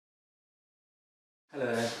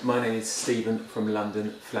Hello, my name is Stephen from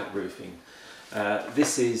London Flat Roofing.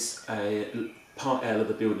 This is a Part L of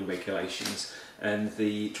the building regulations, and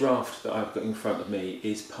the draft that I've got in front of me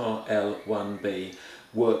is Part L1B,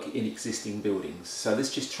 work in existing buildings. So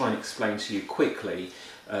let's just try and explain to you quickly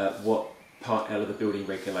what Part L of the building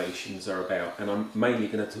regulations are about, and I'm mainly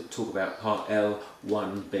going to talk about Part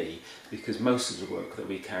L1B because most of the work that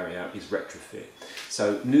we carry out is retrofit.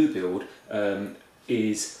 So new build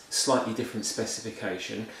is slightly different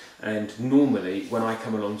specification, and normally when I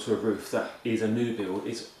come along to a roof that is a new build,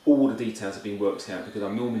 it's all the details have been worked out because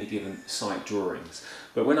I'm normally given site drawings.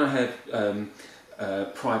 But when I have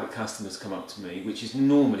private customers come up to me, which is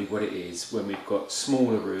normally what it is when we've got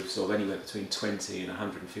smaller roofs of anywhere between 20 and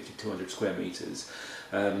 150, 200 square metres,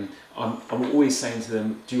 I'm always saying to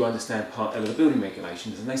them, do you understand Part L of the building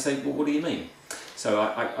regulations? And they say, well, what do you mean? So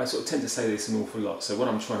I sort of tend to say this an awful lot. So what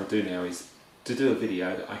I'm trying to do now is to do a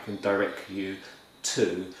video that I can direct you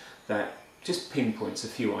to that just pinpoints a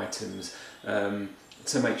few items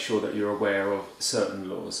to make sure that you're aware of certain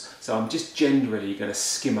laws. So I'm just generally going to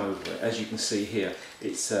skim over it. As you can see here,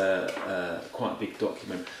 it's quite a big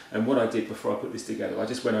document, and what I did before I put this together, I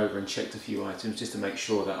just went over and checked a few items just to make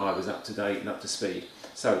sure that I was up to date and up to speed.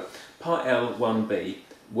 So Part L1B,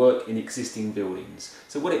 work in existing buildings.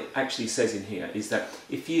 So what it actually says in here is that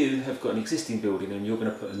if you have got an existing building and you're going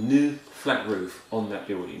to put a new flat roof on that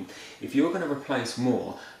building, if you're going to replace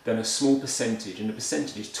more than a small percentage, and the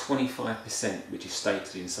percentage is 25%, which is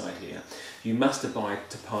stated inside here, you must abide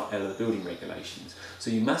to Part L of the building regulations. So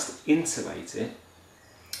you must insulate it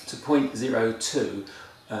to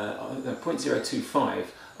 0.025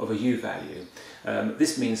 of a U value.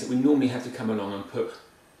 This means that we normally have to come along and put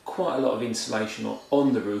quite a lot of insulation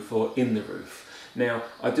on the roof or in the roof. Now,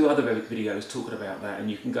 I do other videos talking about that, and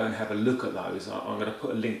you can go and have a look at those. I'm going to put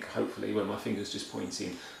a link, hopefully, where my finger's just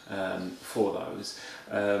pointing for those.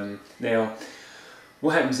 Now,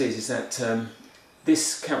 what happens is that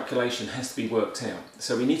this calculation has to be worked out.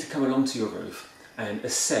 So we need to come along to your roof and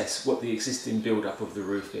assess what the existing build-up of the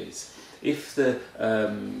roof is. If the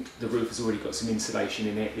roof has already got some insulation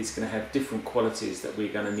in it, it's going to have different qualities that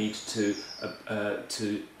we're going to need to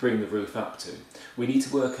bring the roof up to. We need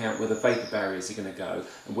to work out where the vapour barriers are going to go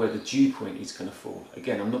and where the dew point is going to fall.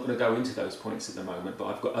 Again, I'm not going to go into those points at the moment, but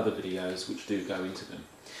I've got other videos which do go into them.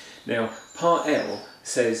 Now, Part L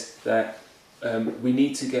says that we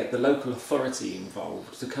need to get the local authority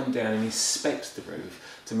involved to come down and inspect the roof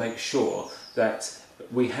to make sure that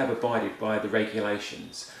we have abided by the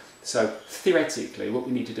regulations. So theoretically what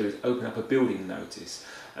we need to do is open up a building notice,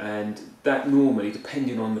 and that normally,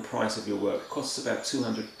 depending on the price of your work, costs about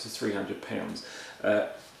 £200 to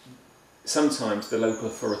 £300. Sometimes the local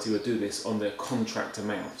authority will do this on their contract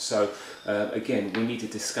amount. So again, we need to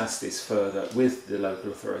discuss this further with the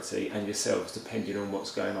local authority and yourselves, depending on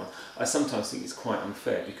what's going on. I sometimes think it's quite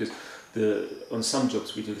unfair because on some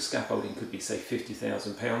jobs we do, the scaffolding could be, say,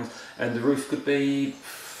 £50,000 and the roof could be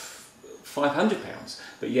 £500,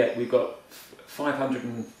 but yet we've got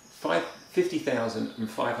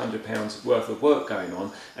 £50,500 worth of work going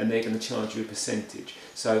on, and they're going to charge you a percentage.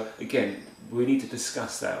 So again, we need to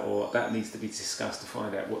discuss that, or that needs to be discussed to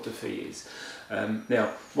find out what the fee is.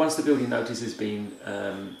 Now, once the building notice has been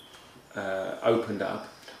opened up,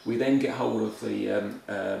 we then get hold of the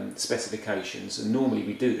specifications, and normally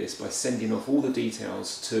we do this by sending off all the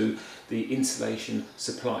details to the insulation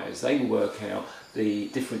suppliers. They will work out the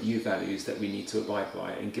different U values that we need to abide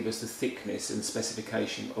by and give us the thickness and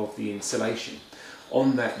specification of the insulation.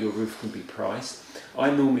 On that, your roof can be priced. I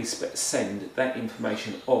normally send that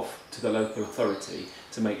information off to the local authority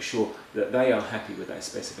to make sure that they are happy with that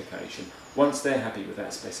specification. Once they're happy with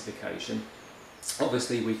that specification,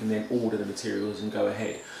 obviously we can then order the materials and go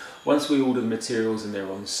ahead. Once we order the materials and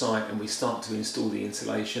they're on site and we start to install the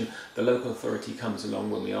insulation, the local authority comes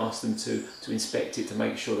along when we ask them to inspect it to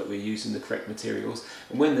make sure that we're using the correct materials,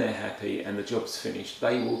 and when they're happy and the job's finished,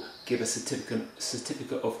 they will give a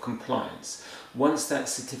certificate of compliance. Once that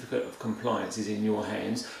certificate of compliance is in your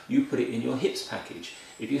hands, you put it in your HIPS package.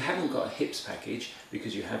 If you haven't got a HIPS package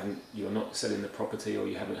because you're not selling the property, or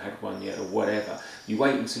you haven't had one yet, or whatever, you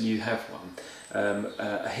wait until you have one.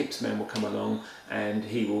 A HIPS man will come along and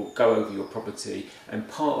he will go over your property, and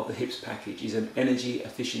part of the HIPS package is an energy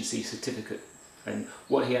efficiency certificate. And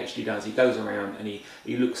what he actually does, he goes around and he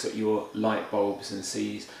looks at your light bulbs and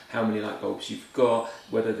sees how many light bulbs you've got,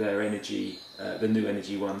 whether they're energy, the new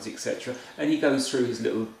energy ones, etc. And he goes through his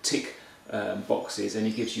little tick boxes and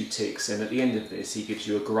he gives you ticks, and at the end of this he gives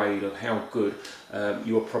you a grade of how good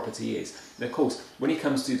your property is. And of course, when he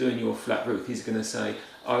comes to doing your flat roof, he's going to say,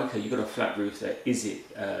 oh, okay, you've got a flat roof there, is it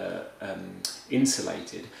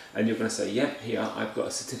insulated? And you're going to say, yep, here I've got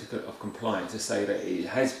a certificate of compliance to say that it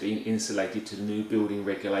has been insulated to the new building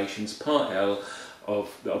regulations, Part L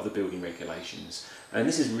of the building regulations. And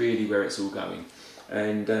this is really where it's all going.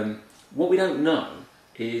 And what we don't know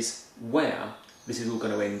is where this is all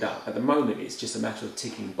going to end up. At the moment it's just a matter of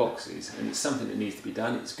ticking boxes, and it's something that needs to be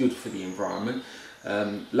done. It's good for the environment.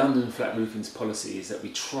 London Flat Roofing's policy is that we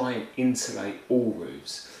try and insulate all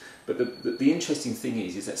roofs, but the interesting thing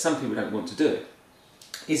is that some people don't want to do it.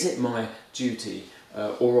 Is it my duty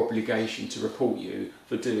or obligation to report you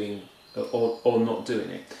for doing or not doing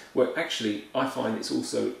it? Well, actually I find it's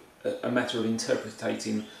also a matter of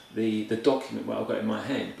interpreting the document what I've got in my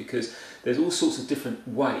hand, because there's all sorts of different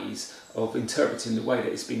ways of interpreting the way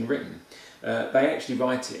that it's been written. They actually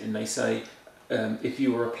write it and they say if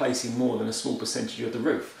you were replacing more than a small percentage of the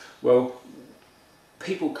roof. Well,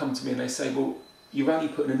 people come to me and they say, well, you're only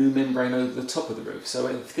putting a new membrane over the top of the roof, so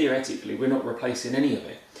theoretically we're not replacing any of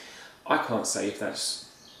it. I can't say if that's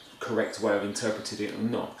correct way of interpreting it or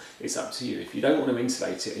not. It's up to you. If you don't want to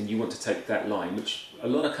insulate it and you want to take that line, which a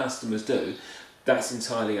lot of customers do, that's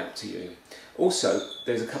entirely up to you. Also,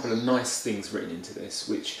 there's a couple of nice things written into this,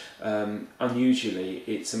 which unusually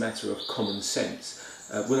it's a matter of common sense.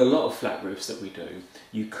 With a lot of flat roofs that we do,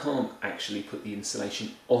 you can't actually put the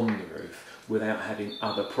insulation on the roof without having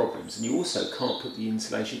other problems, and you also can't put the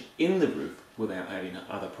insulation in the roof without having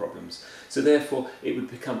other problems. So therefore it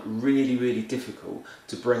would become really, really difficult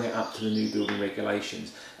to bring it up to the new building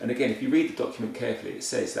regulations. And again, if you read the document carefully, it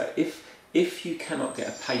says that if you cannot get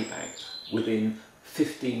a payback within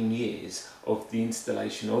 15 years of the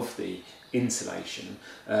installation of the insulation,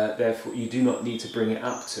 therefore you do not need to bring it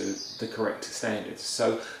up to the correct standards.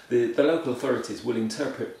 So the local authorities will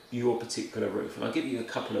interpret your particular roof, and I'll give you a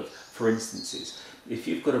couple of for instances. If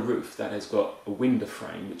you've got a roof that has got a window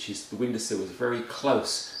frame, which is the window sill is very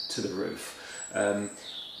close to the roof,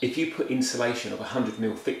 if you put insulation of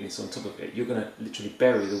 100mm thickness on top of it, you're going to literally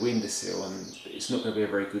bury the window sill and it's not going to be a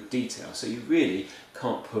very good detail. So you really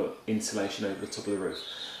can't put insulation over the top of the roof.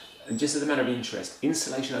 And just as a matter of interest,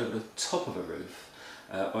 insulation over the top of a roof,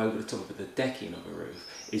 or over the top of the decking of a roof,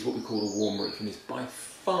 is what we call a warm roof, and is by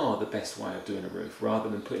far the best way of doing a roof, rather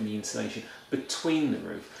than putting the insulation between the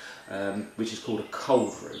roof, which is called a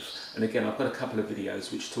cold roof. And again, I've got a couple of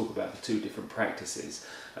videos which talk about the two different practices,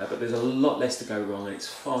 but there's a lot less to go wrong, and it's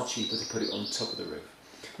far cheaper to put it on top of the roof.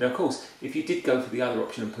 Now, of course, if you did go for the other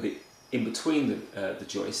option and put it in between the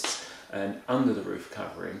joists and under the roof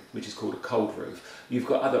covering, which is called a cold roof, you've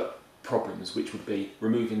got other problems, which would be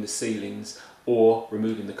removing the ceilings or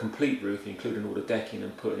removing the complete roof, including all the decking,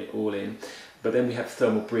 and putting it all in. But then we have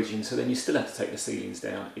thermal bridging, so then you still have to take the ceilings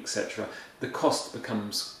down, etc. The cost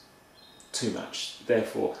becomes too much.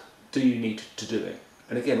 Therefore, do you need to do it?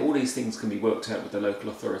 And again, all these things can be worked out with the local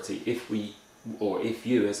authority if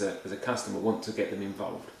you as a customer want to get them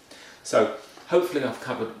involved. So hopefully I've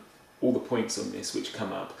covered all the points on this which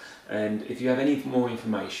come up, and if you have any more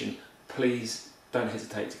information, please don't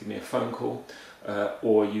hesitate to give me a phone call,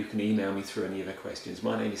 or you can email me through any of the questions.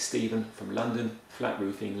 My name is Stephen from London Flat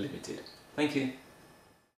Roofing Limited. Thank you.